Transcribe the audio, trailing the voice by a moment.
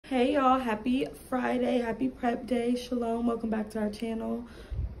Hey y'all, happy Friday, happy prep day. Shalom, welcome back to our channel.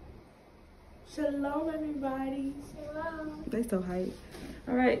 Shalom everybody. Shalom. They so hype.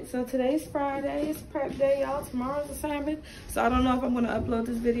 All right, so today's Friday, it's prep day, y'all. Tomorrow's the Sabbath, so I don't know if I'm gonna upload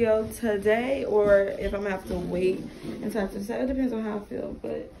this video today or if I'm gonna have to wait until after the Sabbath. It depends on how I feel,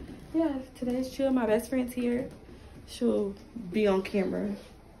 but yeah, today's chill. My best friend's here. She'll be on camera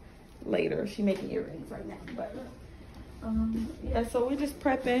later. She's making earrings right now, but yeah, so we're just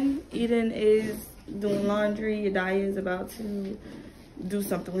prepping. Eden is doing laundry. Yedaya is about to do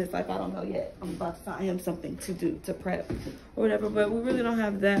something with his life. I don't know yet. I'm about to find him something to do, to prep or whatever, but we really don't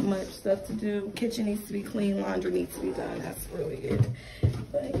have that much stuff to do. Kitchen needs to be clean, laundry needs to be done. That's really it.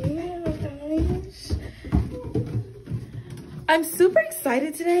 But yeah, guys, I'm super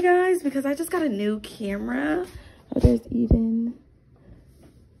excited today, guys, because I just got a new camera. Oh, there's Eden.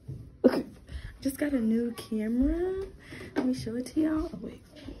 Just got a new camera. Let me show it to y'all. Oh, wait.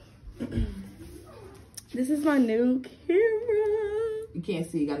 This is my new camera. You can't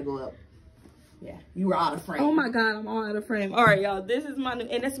see, you gotta go up. Yeah, you were out of frame. Oh my God, I'm all out of frame. All right, y'all, this is my new,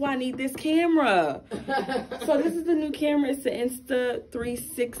 and that's why I need this camera. So this is the new camera. It's the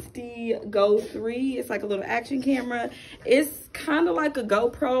Insta360 Go 3. It's like a little action camera. It's kind of like a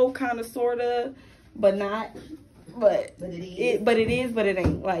GoPro, kind of, sort of, but not. But it is. But it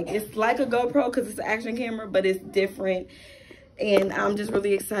ain't. Like, it's like a GoPro because it's an action camera, but it's different. And I'm just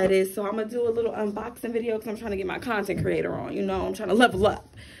really excited. So I'm gonna do a little unboxing video because I'm trying to get my content creator on. You know, I'm trying to level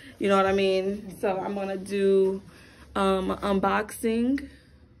up. You know what I mean? So I'm gonna do unboxing.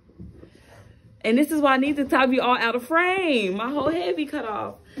 And this is why I need to top you all out of frame. My whole head be cut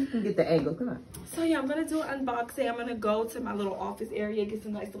off. You can get the angle. Come on. So yeah, I'm gonna do an unboxing. I'm gonna go to my little office area, get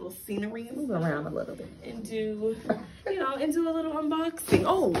some nice little scenery and move around a little bit, and do, you know, and do a little unboxing.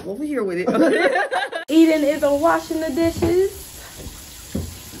 Oh, over here with it. Eden is washing the dishes.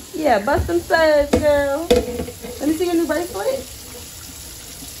 Yeah, bust them suds, girl. Let me see your new bracelet.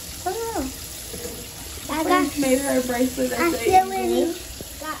 Put it on. I made her a bracelet. I feel really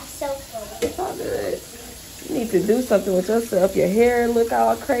got so full. It's all good. You need to do something with yourself. Your hair look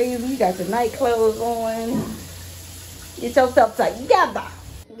all crazy. You got your night clothes on. Get yourself together.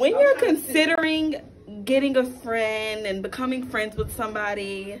 When you're considering getting a friend and becoming friends with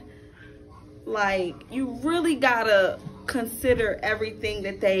somebody, like, you really gotta consider everything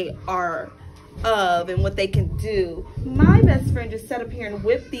that they are of and what they can do. My best friend just sat up here and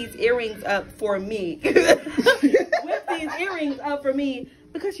whipped these earrings up for me. Whipped these earrings up for me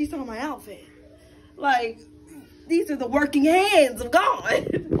because she saw my outfit. Like, these are the working hands of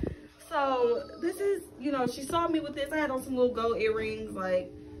God. So this is, you know, she saw me with this. I had on some little gold earrings, like,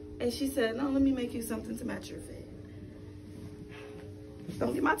 and she said, no, let me make you something to match your fit.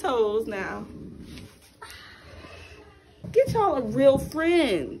 Don't get my toes now. Get y'all a real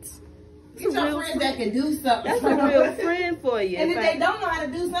friend. Get your friend that can do something. That's a real friend for you. And if they don't know how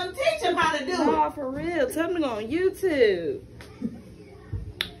to do something, teach them how to do it. Oh, for real. Tell them to go on YouTube.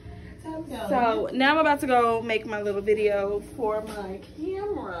 So now I'm about to go make my little video for my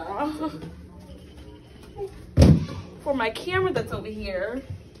camera. For my camera that's over here.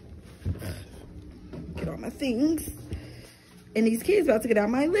 Get all my things. And these kids about to get out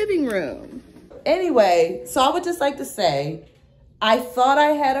of my living room. Anyway, so I would just like to say, I thought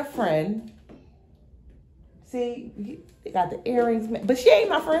I had a friend. See, they got the earrings, but she ain't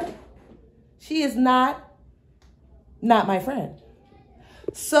my friend. She is not my friend.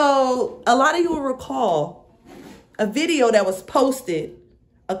 So a lot of you will recall a video that was posted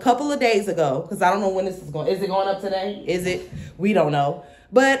a couple of days ago, because I don't know when this is going. Is it going up today? Is it? We don't know.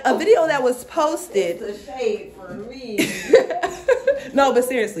 But a video that was posted. It's a shade for me. No, but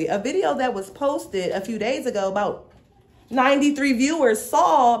seriously, a video that was posted a few days ago, about 93 viewers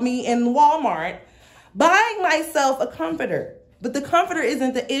saw me in Walmart buying myself a comforter. But the comforter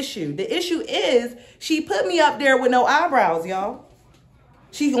isn't the issue. The issue is she put me up there with no eyebrows, y'all.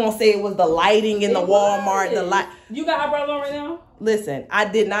 She's gonna say it was the lighting in the Walmart, the light. You got eyebrows on right now? Listen, I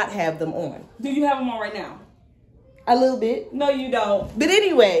did not have them on. Do you have them on right now? A little bit. No, you don't. But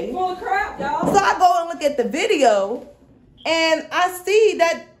anyway. Full of crap, y'all. So I go and look at the video and I see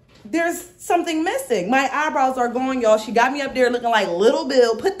that there's something missing. My eyebrows are gone, y'all. She got me up there looking like Little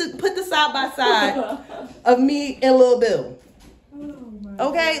Bill. Put the side by side of me and Little Bill.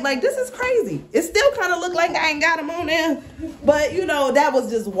 Okay, like, this is crazy. It still kind of look like I ain't got them on there, but you know, that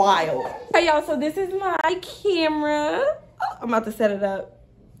was just wild. Hey y'all, so this is my camera. Oh, I'm about to set it up.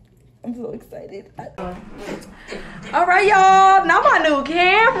 I'm so excited. All right, y'all, now my new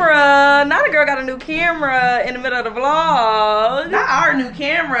camera. Now the girl got a new camera in the middle of the vlog. Not our new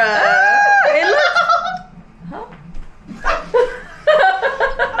camera. It looks, huh?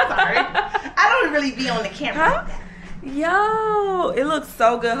 really be on the camera. Huh? Yo, it looks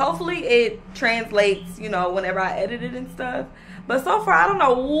so good. Hopefully it translates, you know, whenever I edit it and stuff. But so far, I don't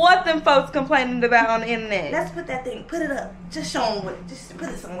know what them folks complaining about on the internet. Let's put that thing, put it up. Just show them what, just put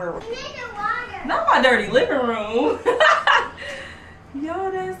it somewhere. Not my dirty living room.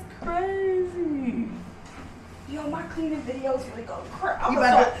 Yo, that's crazy. Yo, my cleaning videos really go crazy. You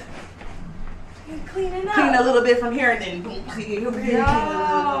better cleaning up. clean a little bit from here and then boom. See, over here, clean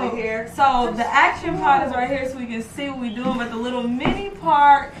a little bit here. So the action part is right here so we can see what we're doing, but the little mini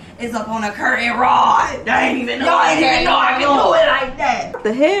part It's up on a curtain rod. I ain't even know. I didn't even know I could do it like that.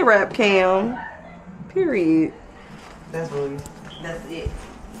 the head wrap cam. Period. That's it.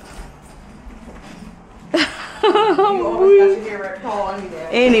 You always got your hair wrapped tall on you there.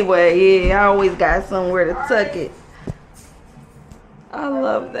 Anyway, yeah, I always got somewhere to tuck it. I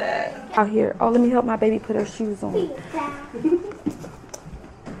love that. Out here. Oh, let me help my baby put her shoes on.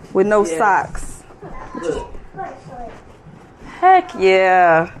 With no socks. Look. Heck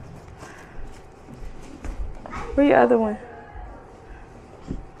yeah. Where your other one?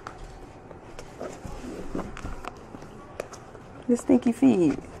 The stinky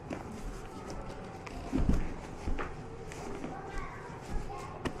feet.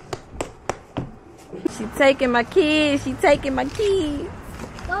 She taking my kids. She taking my kids.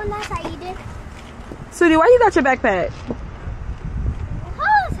 Go nuts, how you did. Sweetie, why you got your backpack?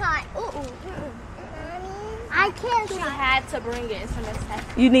 Hold on. I can't. We had to bring it. It's a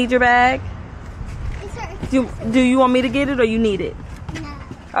necessity. You need your bag? Do you want me to get it or you need it? No.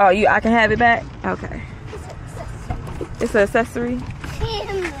 Oh, I can have it back? Okay. It's an accessory?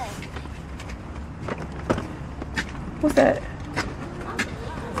 What's that?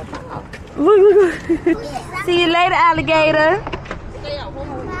 Look. See you later, alligator.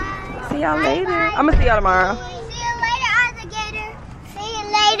 See y'all later. I'm gonna see y'all tomorrow. See you later, alligator. See you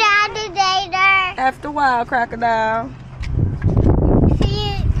later, alligator. After a while, crocodile. See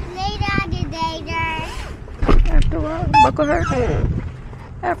you later, alligator. After a while, buckle her head.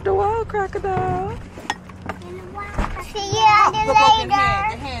 After a while, crocodile. See you alligator.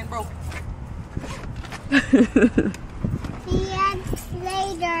 The hand broke. See you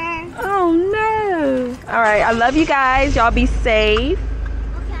later. Oh no. All right, I love you guys. Y'all be safe.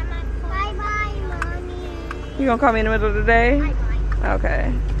 Bye bye, mommy. You gonna call me in the middle of the day? Bye bye.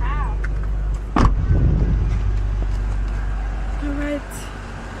 Okay. All right.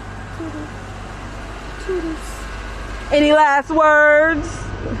 Toodles. Any last words?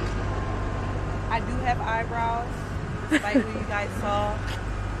 I do have eyebrows, like what you guys saw,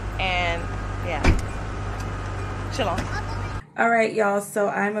 and yeah, chill on. All right, y'all. So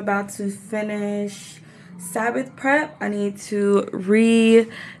I'm about to finish Sabbath prep. I need to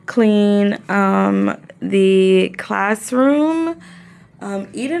re-clean the classroom.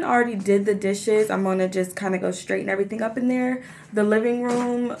 Eden already did the dishes. I'm gonna just kind of go straighten everything up in there. The living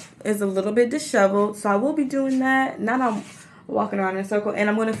room is a little bit disheveled, so I will be doing that. Now I'm walking around in a circle, and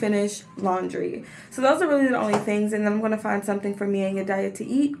I'm gonna finish laundry. So those are really the only things, and then I'm gonna find something for me and Yedaya to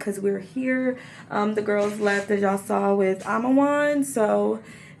eat because we're here. The girls left, as y'all saw, with Amawan, so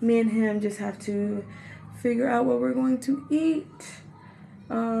me and him just have to figure out what we're going to eat.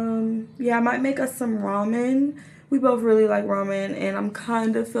 Yeah, I might make us some ramen. We both really like ramen, and I'm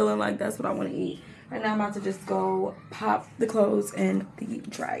kind of feeling like that's what I want to eat. Right now I'm about to just go pop the clothes in the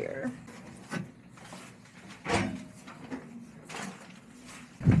dryer.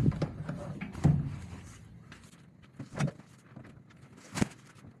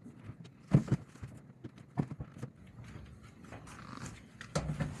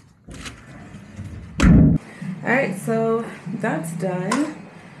 Alright, so that's done.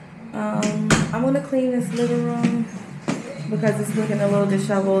 I'm gonna clean this living room because it's looking a little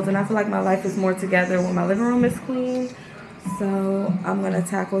disheveled, and I feel like my life is more together when my living room is clean. So I'm gonna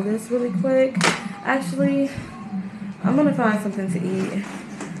tackle this really quick. Actually, I'm gonna find something to eat.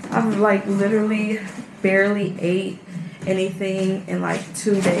 I've like literally barely ate anything in like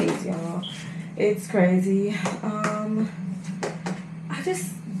 2 days, y'all. It's crazy. I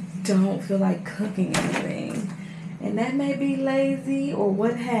just don't feel like cooking anything, and that may be lazy or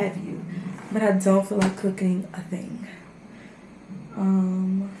what have you, but I don't feel like cooking a thing.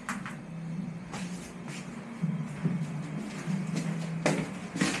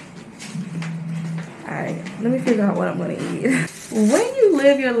 Alright, let me figure out what I'm gonna eat. When you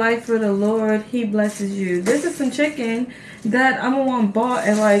live your life for the Lord, He blesses you. This is some chicken that Amawan bought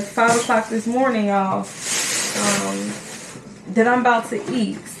at like 5 o'clock this morning, y'all. That I'm about to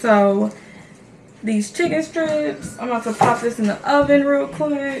eat. So these chicken strips, I'm about to pop this in the oven real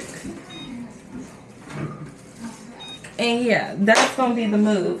quick. And yeah, that's gonna be the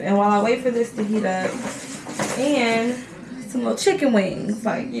move. And while I wait for this to heat up, and some little chicken wings,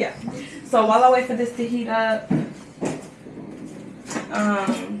 like, yeah. So while I wait for this to heat up,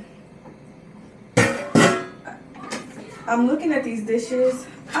 I'm looking at these dishes.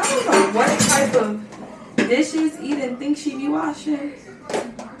 I don't know what type of dishes Eden thinks she be washing,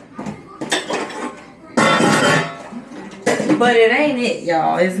 but it ain't it,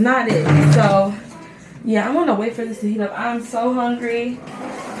 y'all. It's not it. So yeah, I'm gonna wait for this to heat up. I'm so hungry.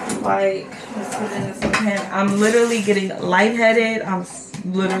 Like, let's put it in this pan. I'm literally getting lightheaded. I'm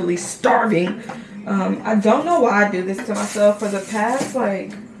literally starving. I don't know why I do this to myself. For the past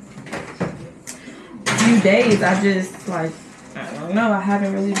like few days, I just like, I don't know, I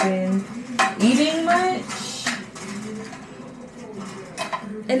haven't really been eating much,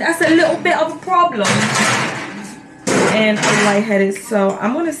 and that's a little bit of a problem, and I'm lightheaded. So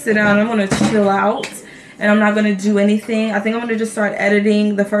I'm gonna sit down, I'm gonna chill out, and I'm not gonna do anything. I think I'm gonna just start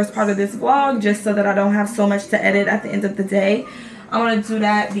editing the first part of this vlog, just so that I don't have so much to edit at the end of the day. I want to do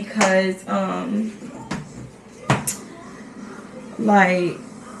that because like,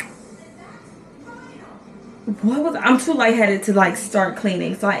 I'm too lightheaded to like start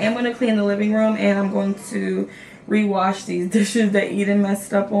cleaning. So I am going to clean the living room, and I'm going to rewash these dishes that Eden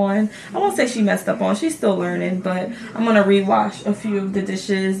messed up on. I won't say she messed up on, she's still learning, but I'm going to rewash a few of the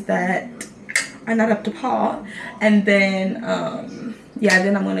dishes that are not up to par. And then yeah,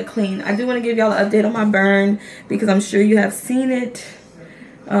 then I'm going to clean. I do want to give y'all an update on my burn, because I'm sure you have seen it.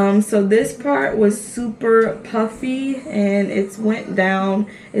 So this part was super puffy, and it's went down.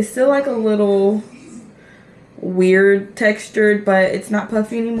 It's still like a little weird textured, but it's not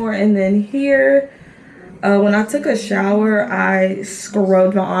puffy anymore. And then here, when I took a shower, I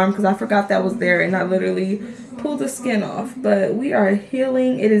scrubbed my arm because I forgot that was there, and I literally pulled the skin off. But we are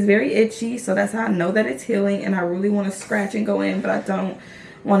healing. It is very itchy, so that's how I know that it's healing. And I really want to scratch and go in, but I don't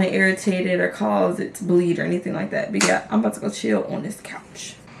want to irritate it or cause it to bleed or anything like that. But yeah, I'm about to go chill on this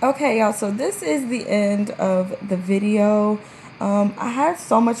couch. Okay, y'all, so this is the end of the video. I had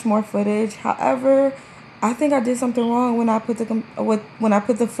so much more footage. However, I think I did something wrong when I put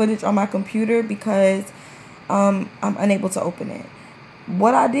the footage on my computer, because I'm unable to open it.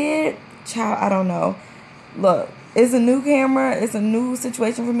 What I did, child, I don't know. Look, it's a new camera. It's a new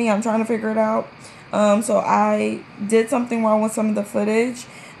situation for me. I'm trying to figure it out. So I did something wrong with some of the footage,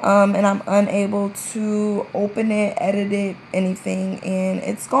 and I'm unable to open it, edit it, anything, and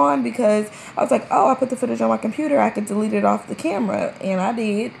it's gone because I was like, oh, I put the footage on my computer, I could delete it off the camera, and I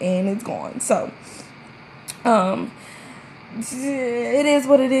did, and it's gone. So it is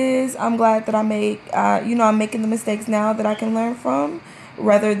what it is. I'm glad that I make I'm making the mistakes now that I can learn from,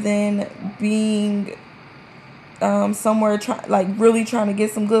 rather than being somewhere really trying to get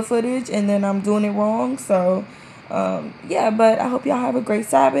some good footage and then I'm doing it wrong. So yeah, but I hope y'all have a great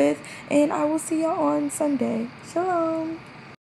Sabbath, and I will see y'all on Sunday. Shalom.